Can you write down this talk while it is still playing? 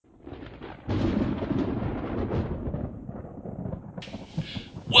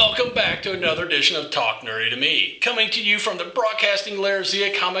Welcome back to another edition of Talk Nerdy to Me, coming to you from the broadcasting lair of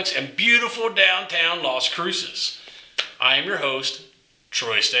Zia Comics and beautiful downtown Las Cruces. I am your host,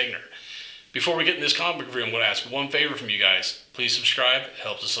 Troy Stegner. Before we get in this comic review, I'm going to ask one favor from you guys. Please subscribe, it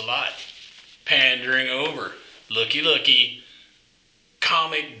helps us a lot. Pandering over, looky,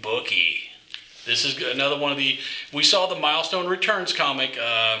 comic bookie. This is another one of we saw the Milestone Returns comic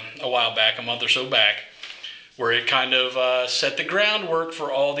a while back, a month or so back, where it kind of set the groundwork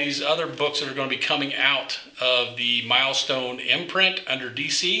for all these other books that are going to be coming out of the Milestone imprint under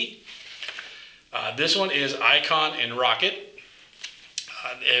DC. This one is Icon and Rocket.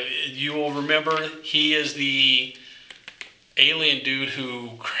 You will remember he is the alien dude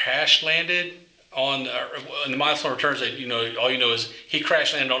who crash landed on in the Milestone Returns. All you know is he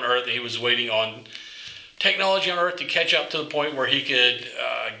crash landed on Earth and he was waiting on technology on Earth to catch up to the point where he could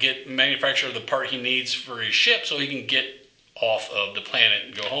get manufacture the part he needs for his ship so he can get off of the planet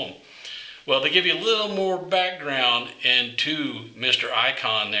and go home. Well, they give you a little more background into Mr.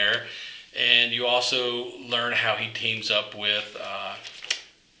 Icon there, and you also learn how he teams up with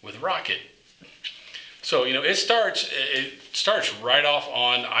Rocket. So it starts right off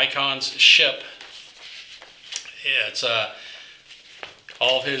on Icon's ship. Yeah, it's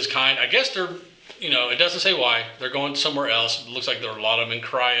all of his kind. I guess they're. It doesn't say why. They're going somewhere else. It looks like there are a lot of them in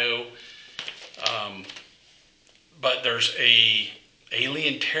cryo. But there's a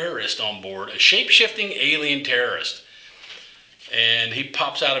alien terrorist on board, a shape-shifting alien terrorist. And he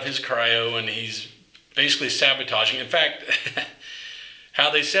pops out of his cryo and he's basically sabotaging. In fact,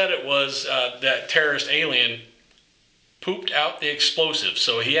 how they said it was that terrorist alien pooped out the explosives.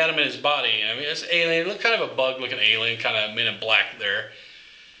 So he had them in his body. I mean, it's alien. It looked kind of a bug-looking alien, kind of Men in Black there.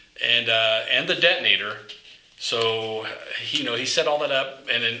 And the detonator. So he set all that up,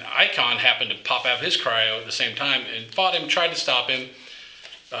 and then Icon happened to pop out of his cryo at the same time and fought him, tried to stop him.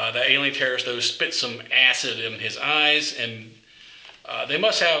 The alien terrorist though spit some acid in his eyes, and they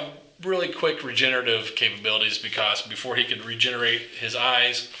must have really quick regenerative capabilities because before he could regenerate his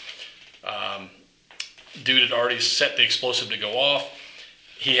eyes, dude had already set the explosive to go off.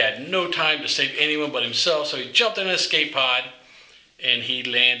 He had no time to save anyone but himself, so he jumped in an escape pod. And he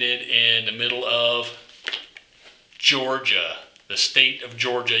landed in the middle of Georgia, the state of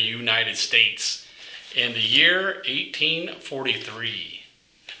Georgia, United States, in the year 1843.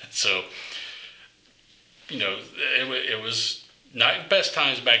 So, it was not best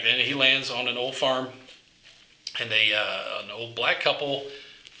times back then. He lands on an old farm, and an old black couple,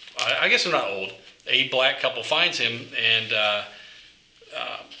 I guess they're not old, a black couple finds him, and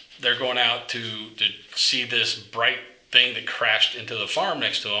they're going out to see this bright thing that crashed into the farm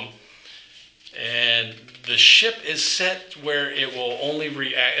next to him, and the ship is set where it will only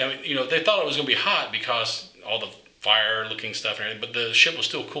react. They thought it was going to be hot because all the fire-looking stuff and everything, but the ship was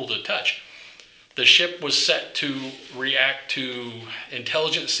still cool to touch. The ship was set to react to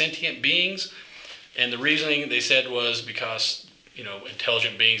intelligent, sentient beings, and the reasoning they said was because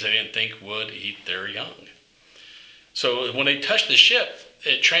intelligent beings they didn't think would eat their young. So when they touched the ship,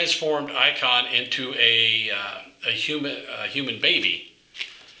 it transformed Icon into a human baby.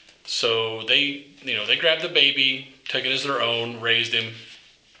 So they grabbed the baby, took it as their own, raised him,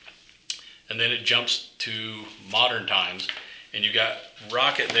 and then it jumps to modern times, and you got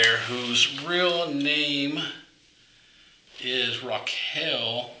Rocket there, whose real name is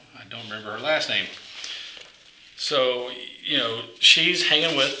Raquel. I don't remember her last name. So she's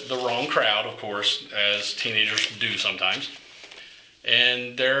hanging with the wrong crowd, of course, as teenagers do sometimes.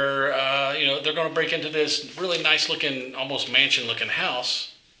 And they're going to break into this really nice looking, almost mansion looking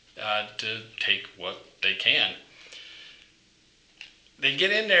house to take what they can. They get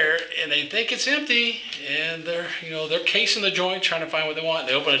in there and they think it's empty, and they're casing the joint, trying to find what they want.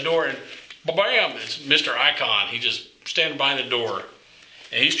 They open a door and bam, it's Mr. Icon. He just standing behind the door,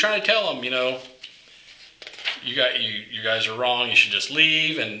 and he's trying to tell them, you guys are wrong. You should just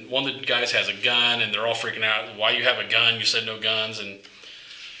leave. And one of the guys has a gun, and they're all freaking out. Why you have a gun? You said no guns. And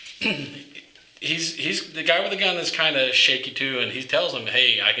he's the guy with the gun is kind of shaky too. And he tells them,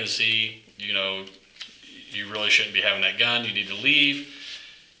 "Hey, I can see. You really shouldn't be having that gun. You need to leave."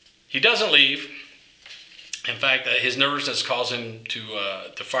 He doesn't leave. In fact, his nervousness caused him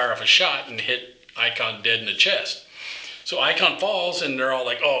to fire off a shot and hit Icon dead in the chest. So Icon falls, and they're all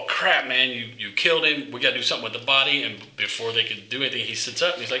like, "Oh crap, man! You killed him. We got to do something with the body." And before they could do anything, he sits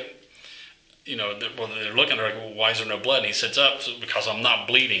up and he's like, they're looking, they're like, "Well, why is there no blood?" And he sits up, "Because I'm not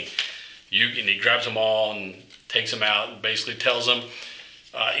bleeding." And he grabs them all and takes them out, and basically tells them,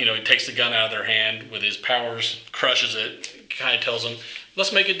 he takes the gun out of their hand with his powers, crushes it, kind of tells them,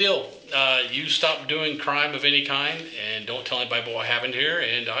 "Let's make a deal. You stop doing crime of any kind, and don't tell blinded by what happened here,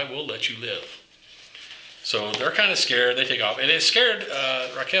 and I will let you live. So they're kind of scared. They take off. And it scared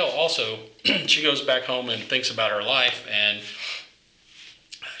Raquel also. She goes back home and thinks about her life, and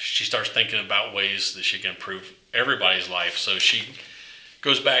she starts thinking about ways that she can improve everybody's life. So she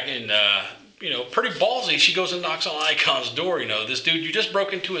goes back and, pretty ballsy. She goes and knocks on Icon's door. This dude, you just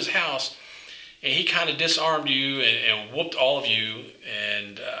broke into his house, and he kind of disarmed you and whooped all of you.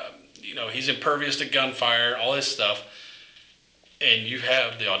 And, he's impervious to gunfire, all this stuff. And you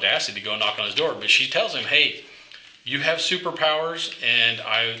have the audacity to go knock on his door. But she tells him, hey, you have superpowers, and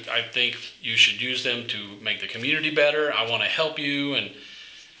I think you should use them to make the community better. I want to help you. And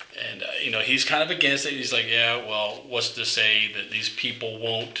he's kind of against it. He's like, yeah, well, what's to say that these people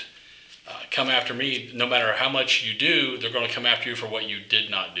won't come after me? No matter how much you do, they're going to come after you for what you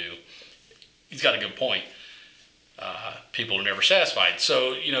did not do. He's got a good point. People are never satisfied.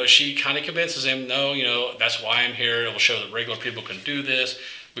 So, she kind of convinces him, no, that's why I'm here. It will show that regular people can do this.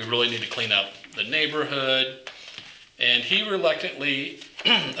 We really need to clean up the neighborhood. And he reluctantly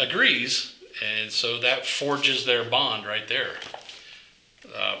agrees. And so that forges their bond right there.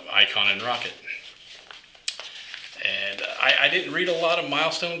 Icon and Rocket. And I didn't read a lot of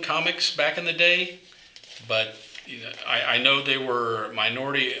Milestone comics back in the day, but I know they were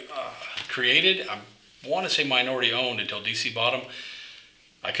minority created. I want to say minority owned until DC bought them.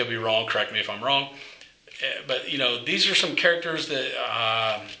 I could be wrong. Correct me if I'm wrong. But these are some characters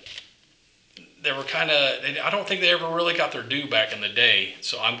that they were kind of. I don't think they ever really got their due back in the day.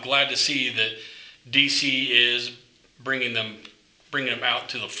 So I'm glad to see that DC is bringing them out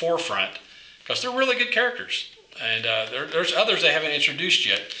to the forefront, because they're really good characters. And there's others they haven't introduced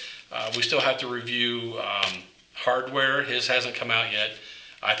yet. We still have to review Hardware. His hasn't come out yet.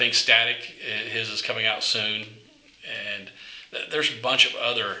 I think Static, his is coming out soon. And there's a bunch of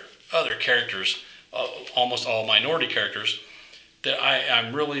other characters, almost all minority characters, that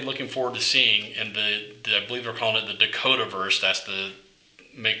I'm really looking forward to seeing. And I believe they're calling it the Dakotaverse. That's the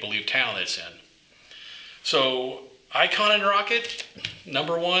make-believe town it's in. So Icon and Rocket,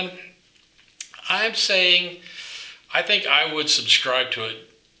 number one. I'm saying I think I would subscribe to it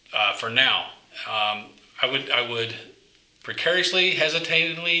for now. I would precariously,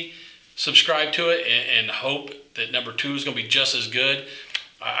 hesitatingly subscribe to it and hope that number two is going to be just as good.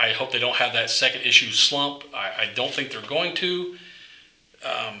 I hope they don't have that second issue slump. I don't think they're going to.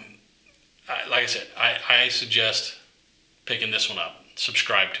 Like I said, I suggest picking this one up.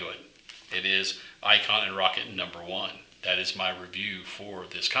 Subscribe to it. It is Icon and Rocket number one. That is my review for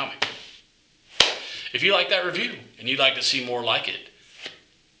this comic. If you like that review and you'd like to see more like it,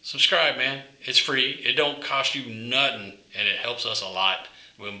 subscribe, man. It's free. It don't cost you nothing, and it helps us a lot.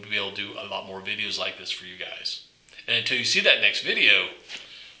 We'll be able to do a lot more videos like this for you guys. And until you see that next video,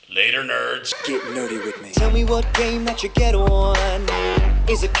 later, nerds. Get nerdy with me. Tell me what game that you get on.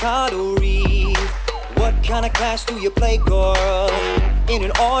 Is it card or read? What kind of class do you play, girl? In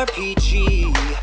an RPG.